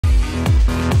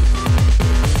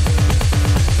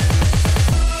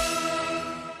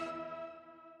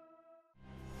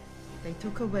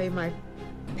took away my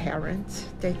parents.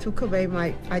 They took away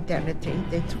my identity.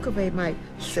 They took away my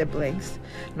siblings.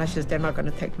 And I said, they're not going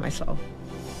to take my soul.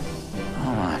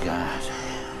 Oh my God.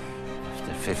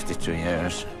 After 52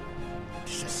 years,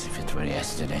 it's as if it were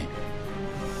yesterday.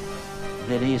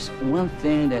 There is one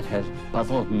thing that has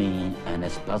puzzled me and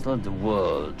has puzzled the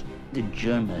world. The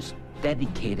Germans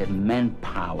dedicated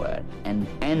manpower and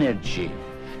energy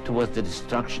towards the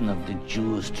destruction of the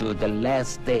Jews to the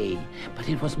last day. But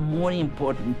it was more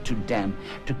important to them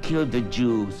to kill the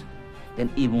Jews than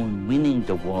even winning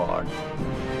the war.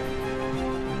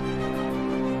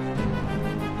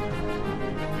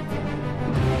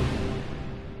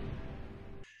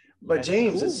 But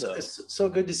James, it's so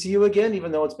good to see you again,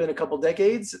 even though it's been a couple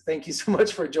decades. Thank you so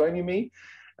much for joining me.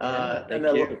 Thank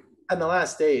you. And The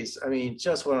Last Days, I mean,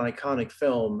 just what an iconic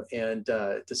film. And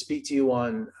to speak to you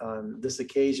on this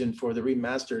occasion for the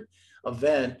remastered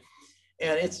event.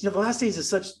 And it's, The Last Days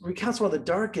is recounts one of the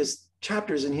darkest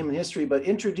chapters in human history, but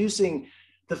introducing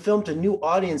the film to new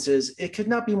audiences, it could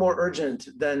not be more urgent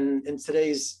than in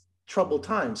today's troubled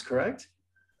times, correct?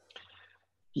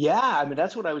 Yeah, I mean,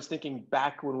 that's what I was thinking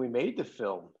back when we made the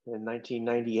film in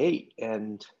 1998.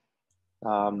 And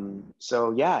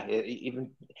so, yeah,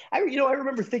 I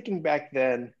remember thinking back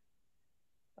then,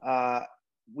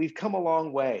 we've come a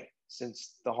long way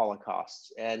since the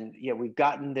Holocaust. And yeah, we've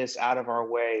gotten this out of our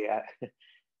way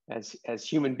as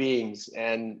human beings,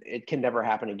 and it can never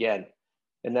happen again.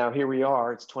 And now here we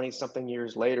are, it's 20 something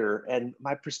years later. And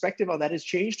my perspective on that has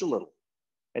changed a little.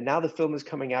 And now the film is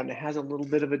coming out and it has a little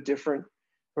bit of a different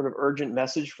sort of urgent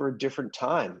message for a different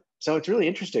time. So it's really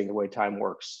interesting the way time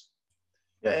works.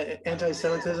 Yeah,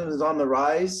 anti-Semitism is on the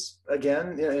rise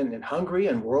again in Hungary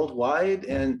and worldwide.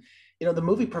 And, the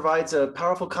movie provides a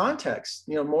powerful context,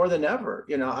 more than ever.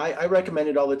 I recommend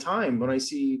it all the time when I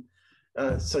see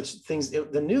such things,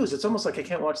 the news. It's almost like I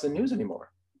can't watch the news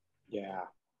anymore. Yeah,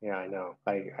 I know.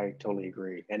 I totally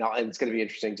agree. And it's going to be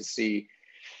interesting to see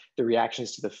the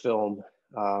reactions to the film.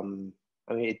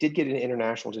 I mean, it did get an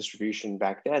international distribution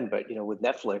back then, but with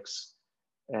Netflix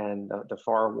and the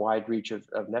far wide reach of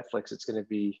Netflix, it's going to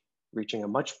be reaching a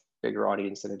much bigger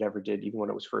audience than it ever did, even when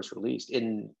it was first released.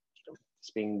 It's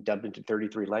being dubbed into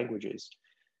 33 languages,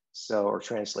 or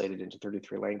translated into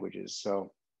 33 languages.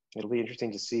 So it'll be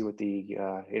interesting to see what the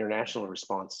international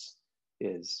response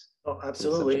is. Oh,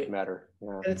 absolutely. Subject matter.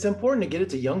 Yeah. And it's important to get it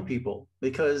to young people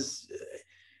because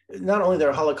not only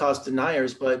they're Holocaust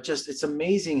deniers, but just it's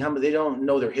amazing how they don't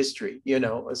know their history,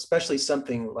 especially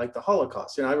something like the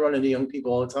Holocaust. I run into young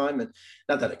people all the time, and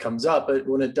not that it comes up, but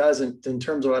when it does, in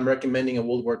terms of what I'm recommending a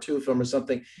World War II film or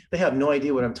something, they have no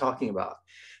idea what I'm talking about.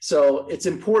 So it's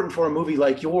important for a movie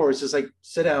like yours, just like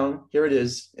sit down, here it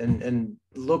is, and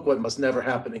look what must never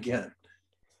happen again.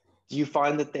 Do you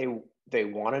find that they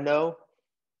want to know?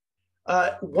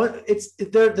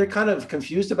 They're kind of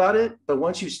confused about it, but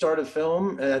once you start a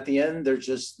film, at the end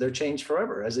they're changed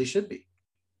forever, as they should be.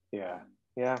 Yeah.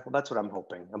 Well, that's what I'm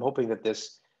hoping. I'm hoping that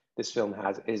this film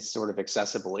is sort of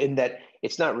accessible in that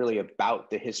it's not really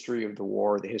about the history of the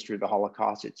war, the history of the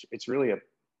Holocaust. It's really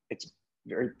it's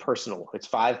very personal. It's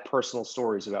 5 personal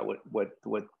stories about what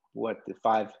the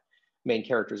 5 main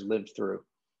characters lived through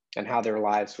and how their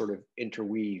lives sort of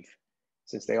interweave,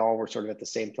 since they all were sort of at the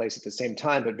same place at the same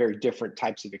time, but very different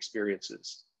types of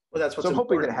experiences. Well, that's what's so I'm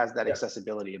hoping important. that it has that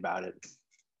accessibility about it.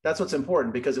 That's what's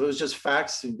important, because if it was just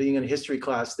facts and being in a history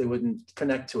class, they wouldn't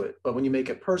connect to it. But when you make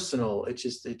it personal, it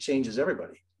changes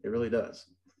everybody. It really does.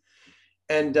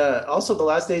 And also, The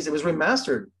Last Days, it was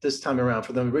remastered this time around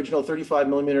for the original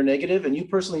 35mm negative, and you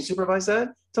personally supervised that?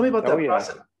 Tell me about that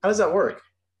process. How does that work?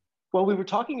 Well, we were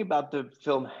talking about the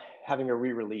film having a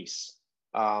re-release.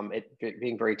 It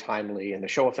being very timely, and the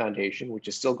Shoah Foundation, which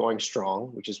is still going strong,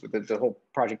 which is the whole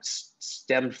project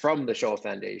stemmed from the Shoah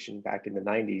Foundation back in the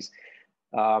 90s,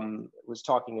 was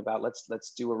talking about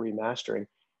let's do a remastering.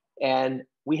 And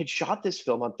we had shot this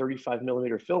film on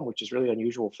 35mm film, which is really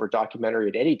unusual for a documentary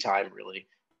at any time, really.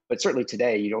 But certainly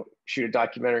today, you don't shoot a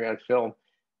documentary on film.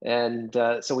 And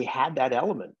so we had that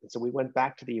element. And so we went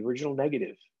back to the original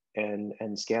negative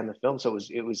and scan the film. So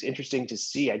it was interesting to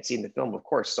see. I'd seen the film, of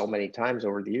course, so many times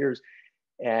over the years,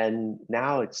 and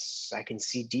now I can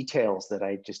see details that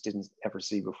I just didn't ever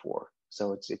see before.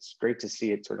 So it's great to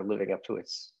see it sort of living up to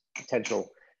its potential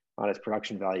on its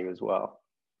production value as well.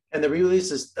 And the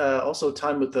re-release is also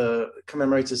timed with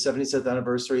commemorates the 75th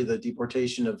anniversary of the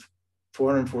deportation of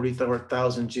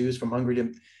 440,000 Jews from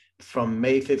Hungary from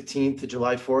May 15th to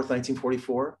July 4th,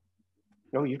 1944.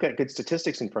 No, you've got good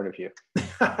statistics in front of you.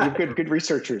 You're good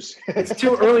researchers. It's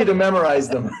too early to memorize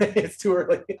them. It's too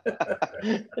early.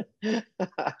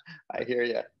 I hear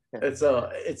you.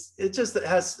 It just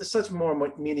has such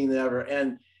more meaning than ever.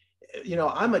 And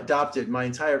I'm adopted. My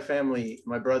entire family,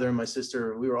 my brother and my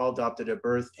sister, we were all adopted at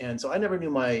birth, and so I never knew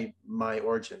my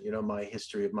origin, my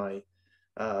history of my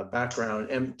background.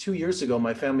 And 2 years ago,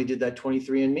 my family did that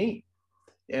 23andMe,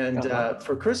 and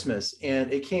for Christmas,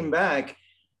 and it came back.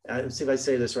 Let's see if I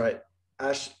say this right.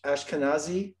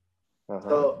 Ashkenazi.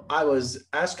 So I was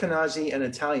Ashkenazi and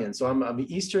Italian. So I'm an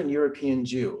Eastern European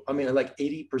Jew. I mean, like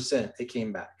 80%, it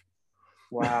came back.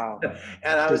 Wow.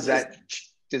 And does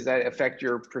that affect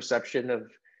your perception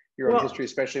of your own history,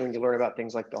 especially when you learn about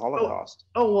things like the Holocaust?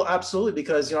 Oh, well, absolutely.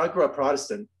 Because, I grew up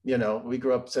Protestant, we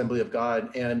grew up Assembly of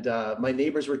God, and my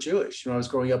neighbors were Jewish. I was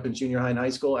growing up in junior high and high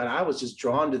school, and I was just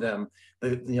drawn to them,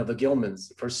 the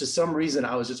Gilmans. For some reason,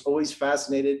 I was just always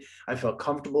fascinated. I felt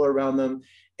comfortable around them.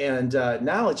 And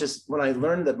now it just, when I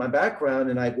learned that my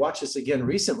background, and I watched this again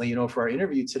recently, for our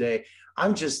interview today,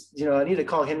 I'm just, I need to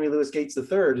call Henry Louis Gates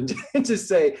III and just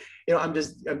say, I'm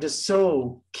just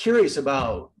so curious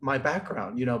about my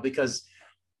background, because,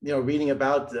 reading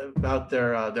about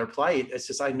their plight, it's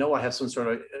just, I know I have some sort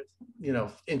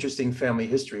of, interesting family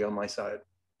history on my side.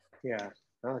 Yeah,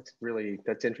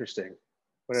 that's interesting.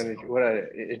 What an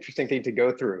interesting thing to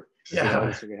go through.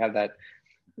 Yeah. So we have that.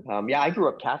 I grew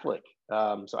up Catholic.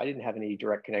 So I didn't have any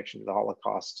direct connection to the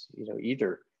Holocaust,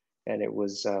 either. And it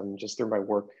was just through my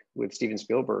work with Steven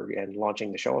Spielberg and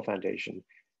launching the Shoah Foundation,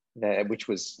 which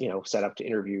was, set up to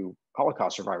interview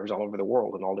Holocaust survivors all over the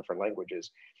world in all different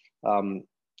languages.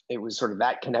 It was sort of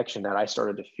that connection that I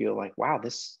started to feel like, wow,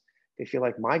 they feel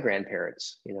like my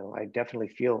grandparents. I definitely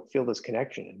feel this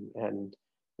connection, and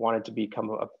wanted to become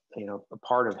a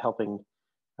part of helping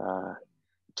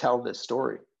tell this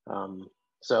story.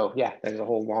 So yeah, there's a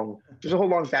whole long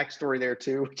backstory there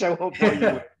too, which I won't bore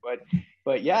you with.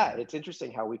 But yeah, it's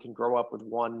interesting how we can grow up with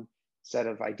one set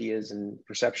of ideas and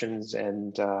perceptions,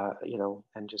 and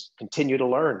and just continue to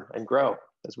learn and grow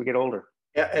as we get older.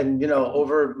 Yeah, and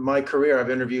over my career,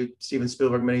 I've interviewed Steven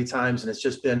Spielberg many times, and it's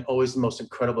just been always the most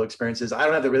incredible experiences. I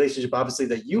don't have the relationship, obviously,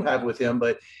 that you have with him,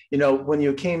 but when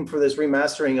you came for this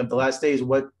remastering of The Last Days,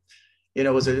 what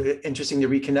was it interesting to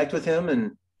reconnect with him?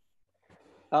 And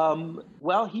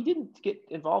well, he didn't get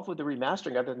involved with the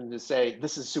remastering other than to say,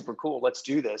 this is super cool, let's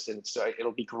do this. And so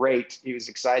it'll be great. He was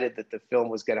excited that the film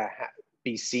was going to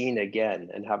be seen again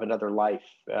and have another life,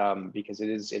 because it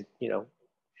is,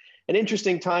 an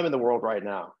interesting time in the world right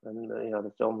now. And,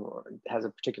 the film has a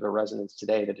particular resonance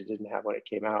today that it didn't have when it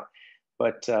came out.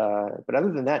 But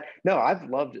other than that, no, I've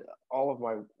loved all of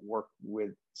my work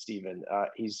with Steven.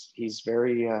 He's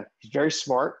very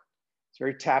smart. He's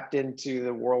very tapped into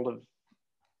the world of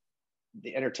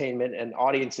the entertainment and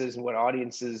audiences, and what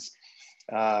audiences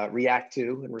react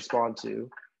to and respond to.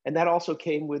 And that also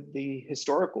came with the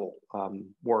historical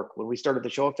work. When we started the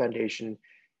Shoah Foundation,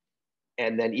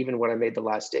 and then even when I made The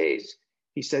Last Days,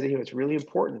 he said, it's really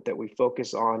important that we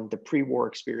focus on the pre-war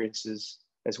experiences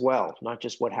as well, not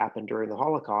just what happened during the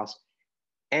Holocaust,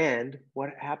 and what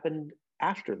happened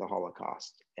after the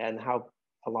Holocaust, and how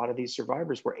a lot of these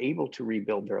survivors were able to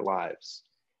rebuild their lives.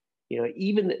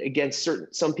 Even against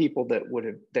some people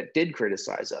that did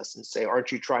criticize us and say,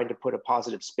 aren't you trying to put a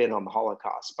positive spin on the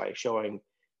Holocaust by showing,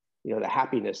 the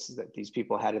happiness that these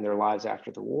people had in their lives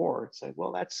after the war? It's like,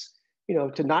 well, that's,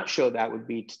 to not show that would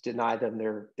be to deny them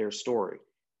their story.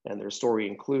 And their story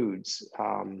includes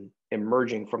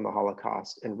emerging from the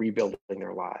Holocaust and rebuilding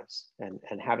their lives, and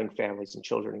having families and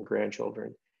children and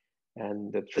grandchildren,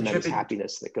 and the tremendous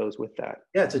happiness that goes with that.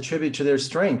 Yeah, it's a tribute to their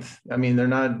strength. I mean, they're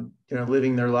not,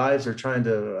 living their lives or trying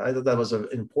to, I thought that was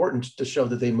important to show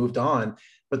that they moved on,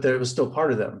 but that it was still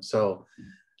part of them. So.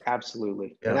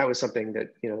 Absolutely. Yeah. And that was something that,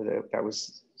 that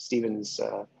was Steven's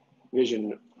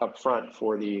vision up front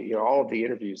for the, all of the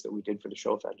interviews that we did for the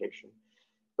Shoah Foundation,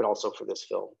 but also for this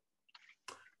film.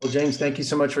 Well, James, thank you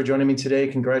so much for joining me today.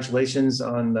 Congratulations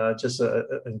on just an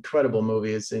incredible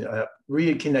movie. It's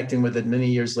reconnecting with it many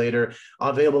years later,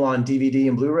 available on DVD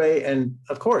and Blu-ray, and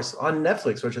of course on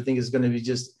Netflix, which I think is going to be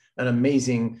just an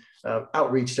amazing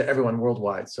outreach to everyone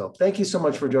worldwide. So thank you so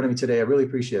much for joining me today. I really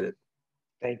appreciate it.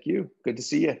 Thank you. Good to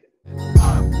see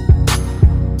you.